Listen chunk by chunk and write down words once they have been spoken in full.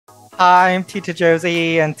Hi, I'm Tita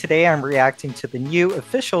Josie, and today I'm reacting to the new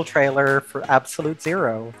official trailer for Absolute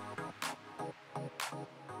Zero.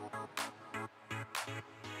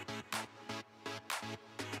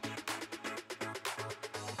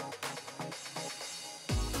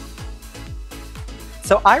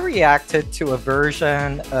 So I reacted to a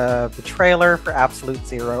version of the trailer for Absolute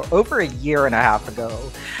Zero over a year and a half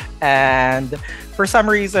ago. And for some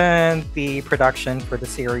reason, the production for the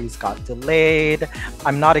series got delayed.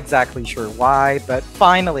 I'm not exactly sure why, but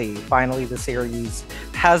finally, the series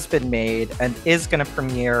has been made and is going to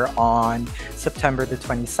premiere on September the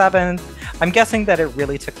 27th. I'm guessing that it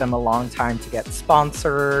really took them a long time to get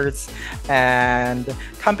sponsors and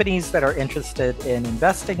companies that are interested in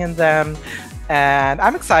investing in them. And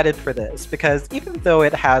I'm excited for this because even though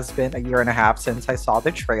it has been a year and a half since I saw the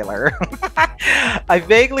trailer, I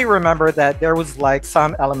vaguely remember that there was like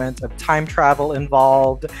some element of time travel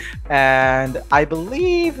involved. And I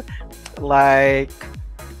believe like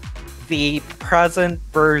the present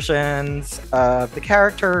versions of the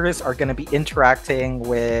characters are going to be interacting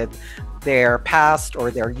with their past or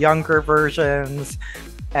their younger versions.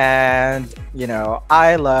 And, you know,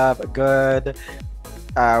 I love a good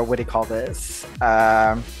what do you call this?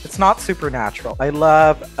 It's not supernatural. I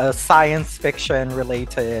love a science fiction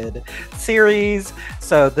related series,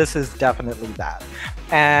 so this is definitely that.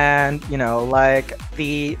 And you know, like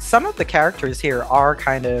some of the characters here are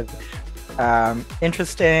kind of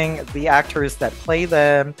interesting. The actors that play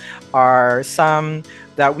them are some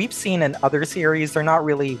that we've seen in other series. They're not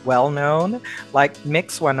really well known. Like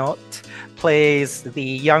Mix Wanot plays the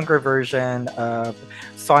younger version of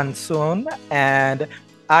Son Soon, and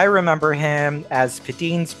I remember him as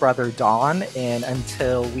Padine's brother Don in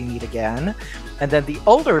Until We Meet Again. And then the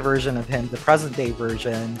older version of him, the present day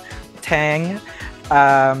version, Tang,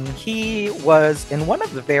 he was in one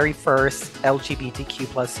of the very first LGBTQ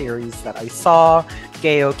plus series that I saw,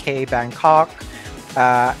 Gay OK Bangkok,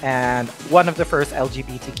 and one of the first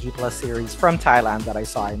LGBTQ plus series from Thailand that I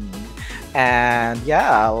saw, I mean. And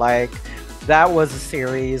yeah, like that was a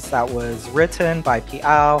series that was written by P.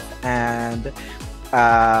 Alf and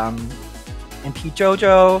P.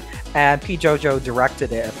 Jojo, and P. Jojo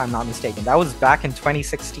directed it, if I'm not mistaken. That was back in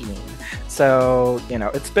 2016. So, you know,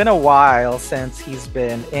 it's been a while since he's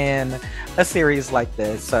been in a series like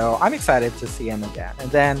this. So I'm excited to see him again. And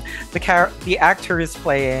then the actor is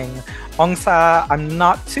playingองSa. I'm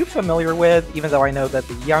not too familiar with, even though I know that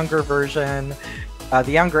the younger version,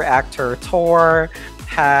 the younger actor Tor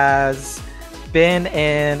has been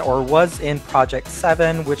in or was in Project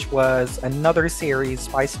 7, which was another series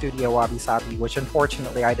by Studio Wabi Sabi, which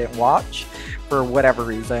unfortunately I didn't watch for whatever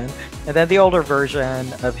reason. And then the older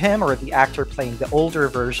version of him, or the actor playing the older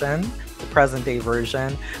version, the present day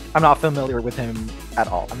version, I'm not familiar with him at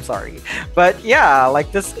all, I'm sorry. But yeah,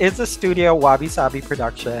 like this is a Studio Wabi Sabi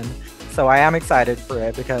production, so I am excited for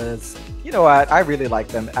it because you know what, I really like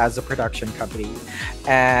them as a production company.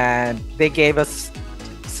 And they gave us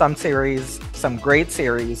some great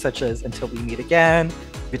series such as Until We Meet Again,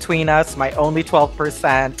 Between Us, my only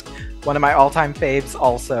 12%, one of my all-time faves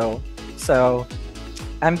also. So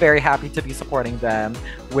I'm very happy to be supporting them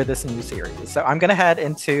with this new series. So I'm gonna head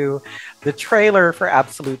into the trailer for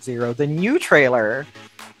Absolute Zero, the new trailer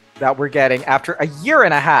that we're getting after a year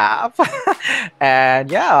and a half.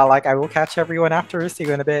 And yeah, like I will catch everyone after. See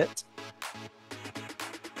you in a bit.10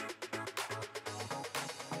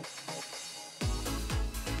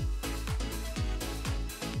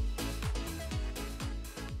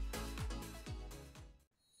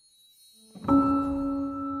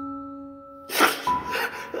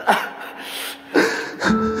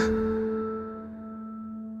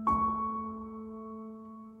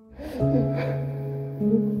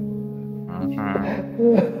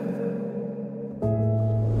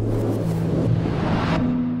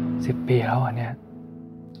 ปีแล้วอ่ะเนี่ย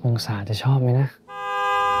องศาจะชอบไหมนะ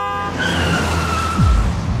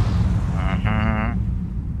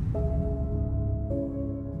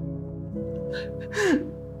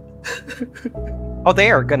Oh, they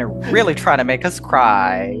are gonna really try to make us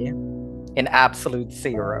cry in Absolute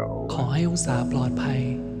Zero. ขอให้องศาปลอดภัย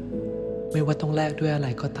ไม่ว่าต้องแลกด้วยอะไร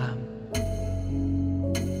ก็ตาม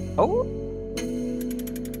Oh.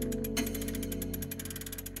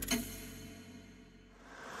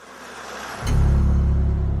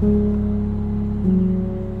 Mm.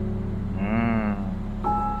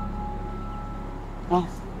 อ๋อ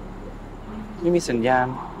ไม่มีสัญญาณ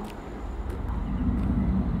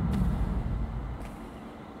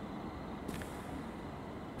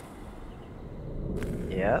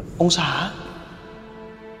Yep. องศา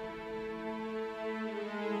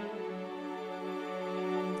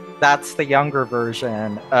Oh that's the younger version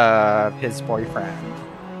of his boyfriend.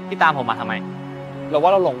 พี่ตามผมมาทำไม เราว่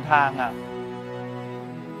าเราหลงทางอ่ะ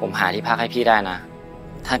ผมหาที่พักให้พี่ได้นะ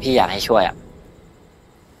ถ้าพี่อยากให้ช่วยอ่ะ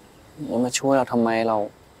มาช่วยเราทำไมเรา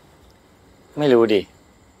ไม่รู้ดิ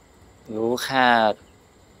รู้แค่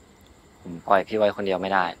ผมปล่อยพี่ไว้คนเดียวไ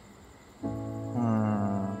ม่ได้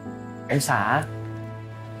องศา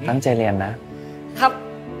ตั้งใจเรียนนะ ครับ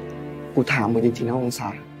กูถามมึงจริงๆนะองศา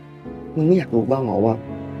มึงไม่อยากรู้บ้างเหรอว่า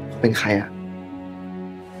เขาเป็นใครอ่ะ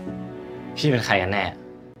พี่เป็นใครกันแน่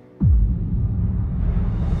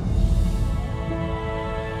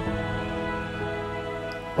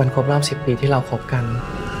วันครบรอบ10 ปีที่เราคบกัน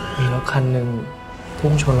มีรถคันหนึ่ง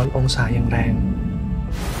พุ่งชนรถองศาอย่างแรง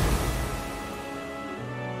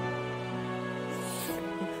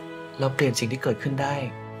เราเปลี่ยนสิ่งที่เกิดขึ้นได้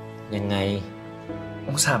ยังไง อ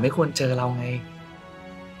งศาไม่ควรเจอเราไง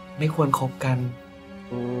ไม่ควรคบกัน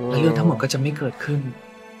และเรื่องทั้งหมดก็จะไม่เกิดขึ้น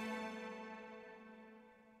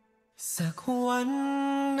สักวัน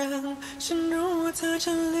หนึ่งฉันรู้ว่าเธอจ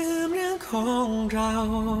ะลืมเรื่องของเรา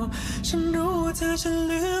ฉันรู้ว่าเธอจะ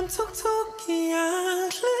ลืมทุกๆอย่าง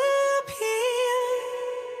เหลือเพียง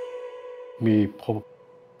มีพบ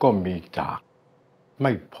ก็มีจาก ไ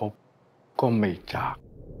ม่พบก็ไม่จาก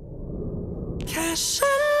แค่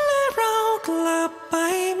ฉันและเรากลับไป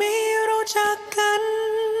ไม่รู้จักกัน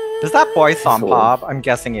Is that voice on pop? I'm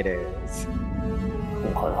guessing it is. ผ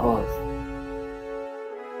มขอโทษ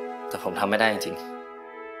แต่ผมทำไม่ได้จริงๆ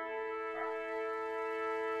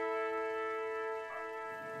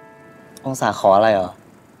องศาขออะไรเหรอ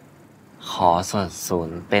ขอส่วนศูน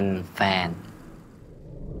ย์เป็นแฟน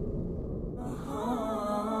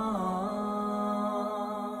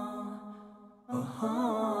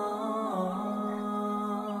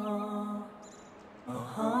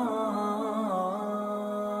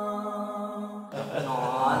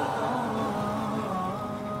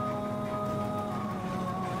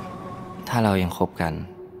ถ้าเรายังคบกัน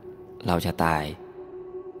เราจะตาย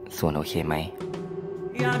ส่วนโอเคไหม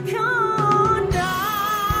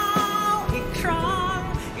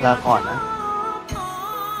ลาก่อนนะ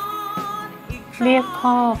เรียก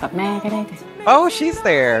พ่อกับแม่ก็ได้แต่ Oh, she's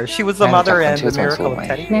there. She was the mother in The Miracle of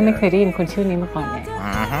Teddy แม่ไม่เค Bear. ยได้ยินคนชื่อนี้มาก่อนเลย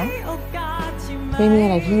ไม่มีอะ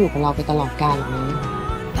ไรที่อยู่กับเราไปตลอดกาลหรอกนะ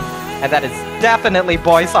And that is definitely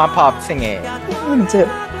voice on pop singing. มันเจ็บ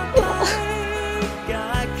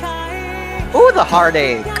Ooh, the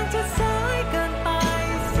heartache.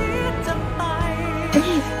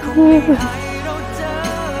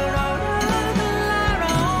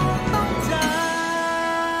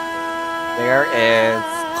 There is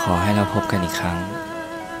ขอให้เราพบกันอีกครั้ง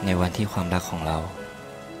ในวันที่ความรักของเรา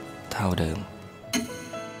เท่าเดิม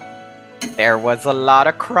There was a lot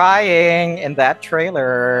of crying in that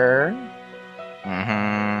trailer.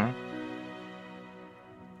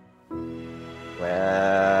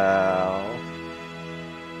 Well,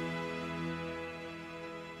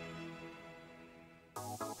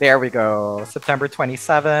 there we go. September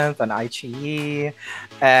 27th on iQIYI.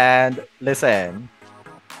 And listen,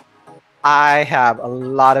 I have a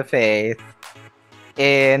lot of faith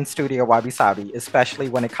in Studio Wabi Sabi, especially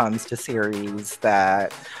when it comes to series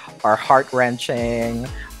that are heart-wrenching,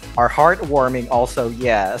 are heartwarming also,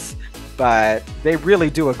 yes, but they really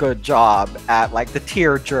do a good job at like the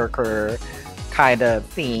tear-jerker kind of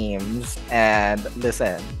themes. And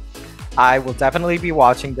listen, I will definitely be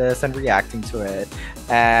watching this and reacting to it.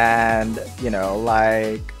 And, you know,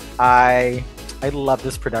 like, I love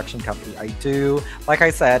this production company. I do. Like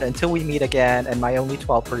I said, Until We Meet Again and My Only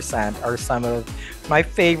 12% are some of my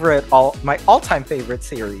favorite, my all-time favorite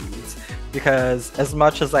series. Because as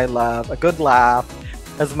much as I love a good laugh,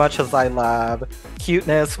 as much as I love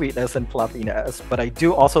cuteness, sweetness, and fluffiness, but I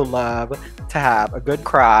do also love to have a good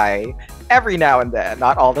cry every now and then,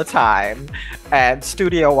 not all the time. And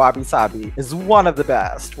Studio Wabi Sabi is one of the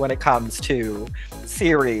best when it comes to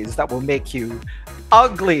series that will make you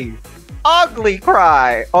ugly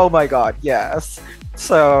cry. Oh my god, yes.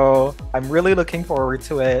 So I'm really looking forward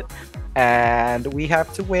to it. And we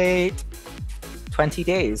have to wait 20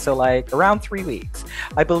 days, so like around 3 weeks.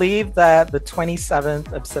 I believe that the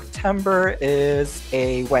 27th of September is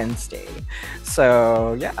a Wednesday.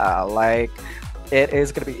 So yeah, like it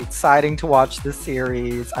is going to be exciting to watch this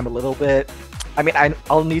series. I'm a little bit,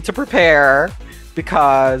 I'll need to prepare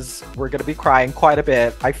because we're going to be crying quite a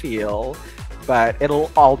bit, I feel. But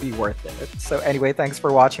it'll all be worth it. So anyway, thanks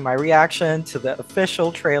for watching my reaction to the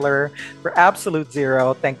official trailer for Absolute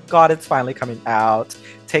Zero. Thank God it's finally coming out.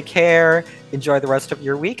 Take care, enjoy the rest of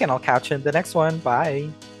your week, and I'll catch you in the next one.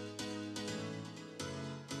 Bye.